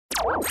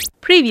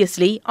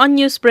Previously on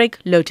Newsbreak,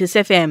 Lotus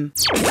FM.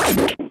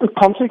 The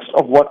context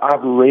of what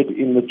I've read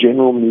in the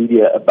general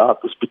media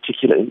about this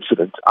particular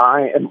incident,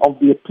 I am of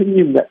the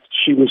opinion that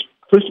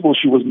first of all,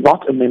 she was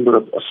not a member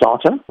of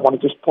ASATA. I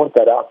want to just point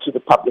that out to the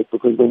public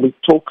because when we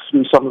talk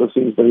through some of the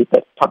things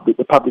that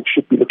the public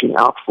should be looking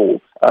out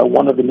for,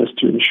 one of them is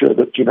to ensure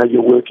that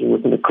you're working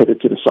with an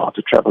accredited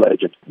ASATA travel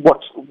agent.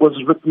 What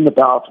was written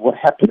about what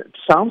happened, it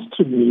sounds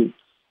to me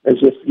as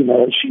if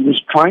she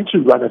was trying to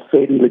run a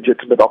fairly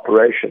legitimate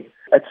operation.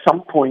 At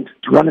some point,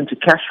 run into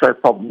cash flow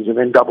problems and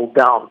then double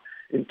down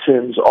in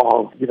terms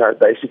of,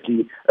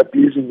 basically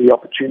abusing the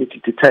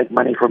opportunity to take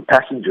money from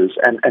passengers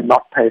and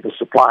not pay the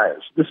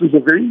suppliers. This is a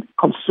very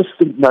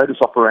consistent modus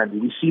operandi.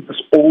 We see this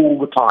all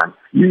the time.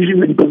 Usually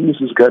when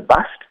businesses go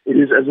bust, it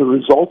is as a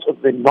result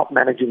of them not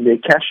managing their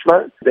cash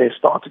flow. They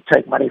start to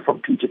take money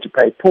from Peter to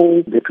pay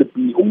Paul. There could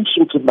be all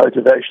sorts of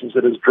motivations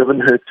that has driven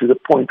her to the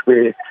point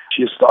where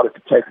she has started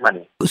to take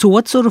money. So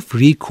what sort of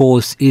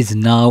recourse is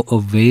now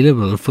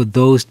available for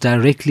those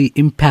directly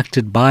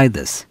impacted by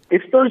this?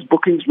 If those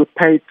bookings were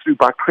paid through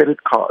by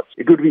credit cards,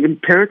 it would be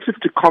imperative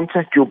to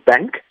contact your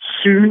bank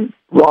soon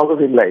rather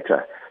than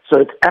later. So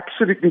it's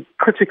absolutely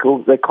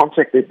critical they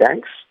contact their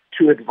banks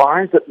to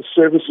advise that the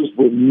services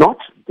were not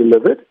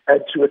delivered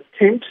and to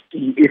attempt to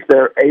see if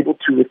they're able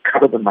to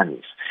recover the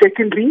monies.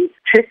 Secondly,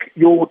 check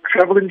your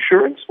travel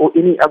insurance or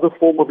any other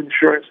form of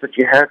insurance that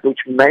you have which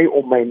may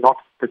or may not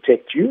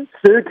protect you.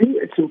 Thirdly,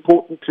 it's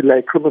important to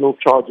lay criminal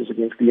charges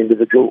against the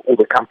individual or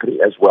the company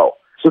as well.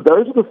 So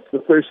those are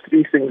the first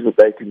three things that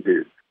they can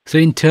do. So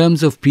in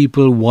terms of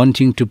people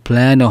wanting to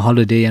plan a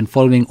holiday and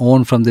following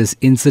on from this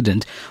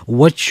incident,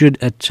 what should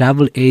a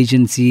travel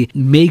agency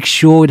make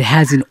sure it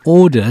has in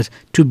order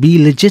to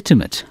be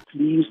legitimate?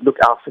 Please look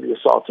out for the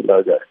ASATA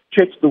logo.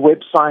 Check the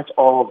website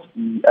of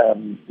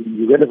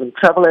the relevant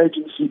travel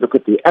agency, look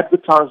at their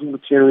advertising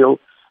material,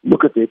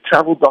 look at their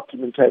travel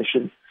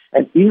documentation,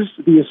 and is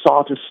the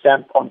ASATA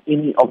stamp on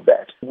any of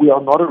that? We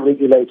are not a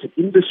regulated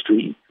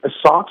industry.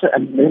 ASATA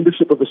and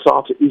membership of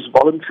ASATA is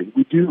voluntary.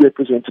 We do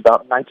represent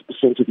about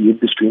 90% of the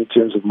industry in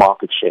terms of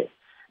market share.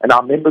 And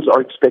our members are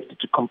expected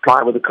to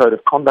comply with a code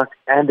of conduct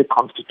and a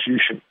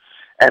constitution.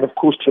 And of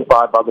course to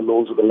abide by the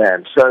laws of the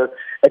land. So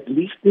at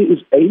least there is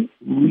a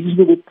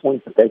reasonable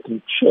point that they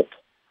can check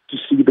to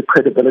see the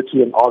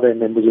credibility and are they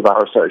members of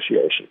our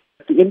association.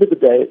 At the end of the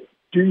day,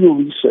 do your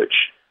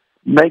research.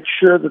 Make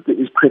sure that there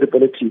is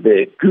credibility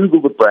there.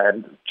 Google the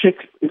brand.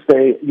 Check if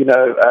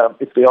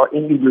if there are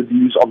any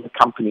reviews on the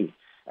company,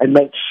 and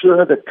make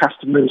sure that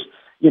customers,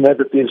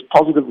 that there's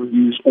positive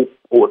reviews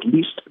or at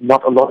least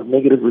not a lot of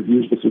negative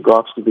reviews with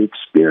regards to the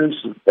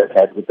experiences they've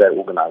had with that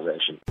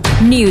organization.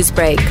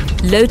 Newsbreak,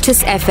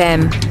 Lotus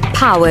FM,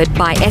 powered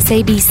by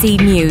SABC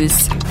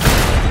News.